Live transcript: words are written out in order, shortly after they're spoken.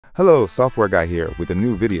Hello, Software Guy here with a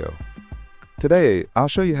new video. Today, I'll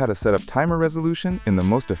show you how to set up timer resolution in the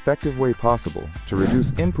most effective way possible to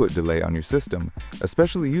reduce input delay on your system,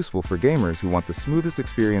 especially useful for gamers who want the smoothest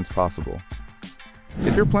experience possible.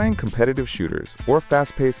 If you're playing competitive shooters or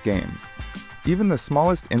fast-paced games, even the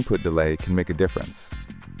smallest input delay can make a difference.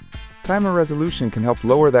 Timer resolution can help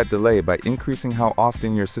lower that delay by increasing how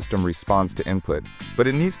often your system responds to input, but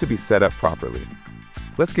it needs to be set up properly.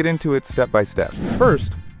 Let's get into it step by step.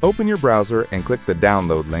 First, open your browser and click the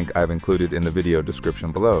download link I've included in the video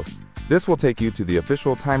description below. This will take you to the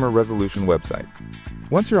official timer resolution website.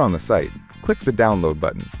 Once you're on the site, click the download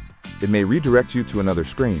button. It may redirect you to another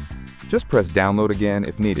screen. Just press download again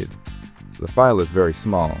if needed. The file is very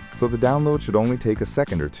small, so the download should only take a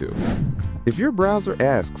second or two. If your browser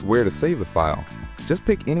asks where to save the file, just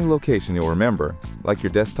pick any location you'll remember, like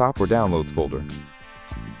your desktop or downloads folder.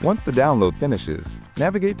 Once the download finishes,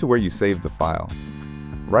 navigate to where you saved the file.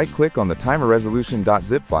 Right-click on the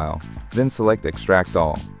timerresolution.zip file, then select Extract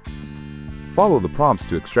All. Follow the prompts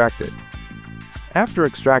to extract it. After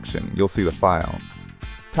extraction, you'll see the file,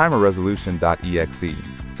 timerresolution.exe.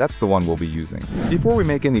 That's the one we'll be using. Before we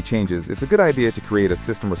make any changes, it's a good idea to create a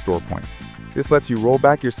system restore point. This lets you roll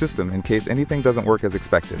back your system in case anything doesn't work as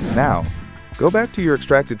expected. Now, go back to your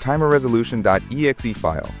extracted timerresolution.exe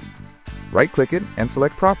file. Right-click it and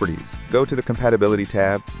select Properties. Go to the Compatibility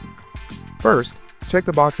tab. First, check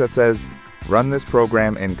the box that says Run this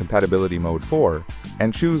program in Compatibility Mode 4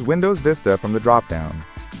 and choose Windows Vista from the drop-down.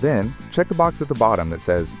 Then, check the box at the bottom that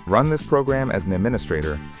says Run this program as an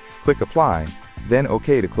administrator. Click Apply, then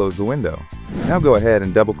OK to close the window. Now go ahead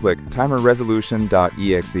and double-click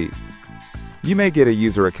timerresolution.exe. You may get a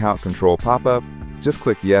user account control pop-up. Just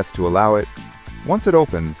click Yes to allow it. Once it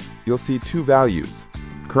opens, you'll see two values,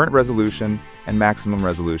 current resolution and maximum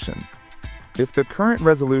resolution. If the current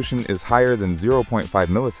resolution is higher than 0.5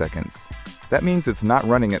 milliseconds, that means it's not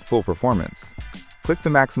running at full performance. Click the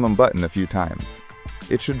maximum button a few times.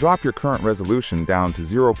 It should drop your current resolution down to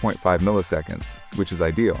 0.5 milliseconds, which is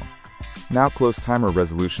ideal. Now close timer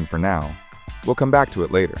resolution for now. We'll come back to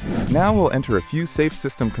it later. Now we'll enter a few safe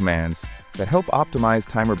system commands that help optimize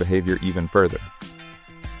timer behavior even further.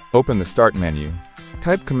 Open the Start menu,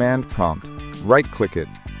 type Command Prompt, right-click it,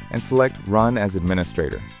 and select Run as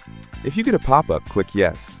Administrator. If you get a pop-up, click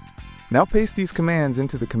Yes. Now paste these commands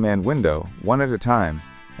into the command window, one at a time,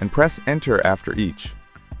 and press Enter after each.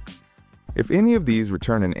 If any of these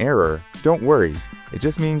return an error, don't worry, it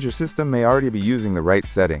just means your system may already be using the right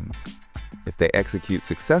settings. If they execute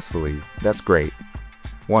successfully, that's great.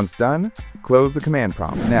 Once done, close the command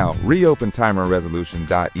prompt. Now reopen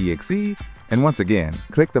timerresolution.exe, and once again,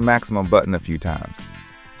 click the maximum button a few times.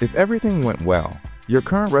 If everything went well, your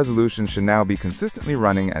current resolution should now be consistently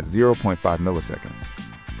running at 0.5 milliseconds.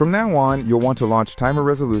 From now on, you'll want to launch timer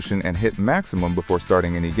resolution and hit maximum before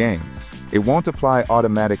starting any games. It won't apply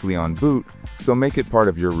automatically on boot, so make it part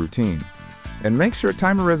of your routine. And make sure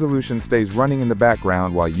timer resolution stays running in the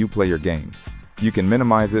background while you play your games. You can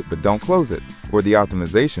minimize it, but don't close it, or the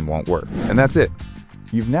optimization won't work. And that's it.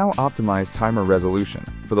 You've now optimized timer resolution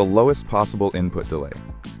for the lowest possible input delay.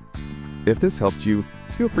 If this helped you,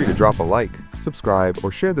 feel free to drop a like, subscribe,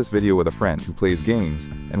 or share this video with a friend who plays games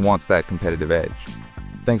and wants that competitive edge.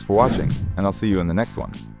 Thanks for watching, and I'll see you in the next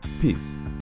one. Peace.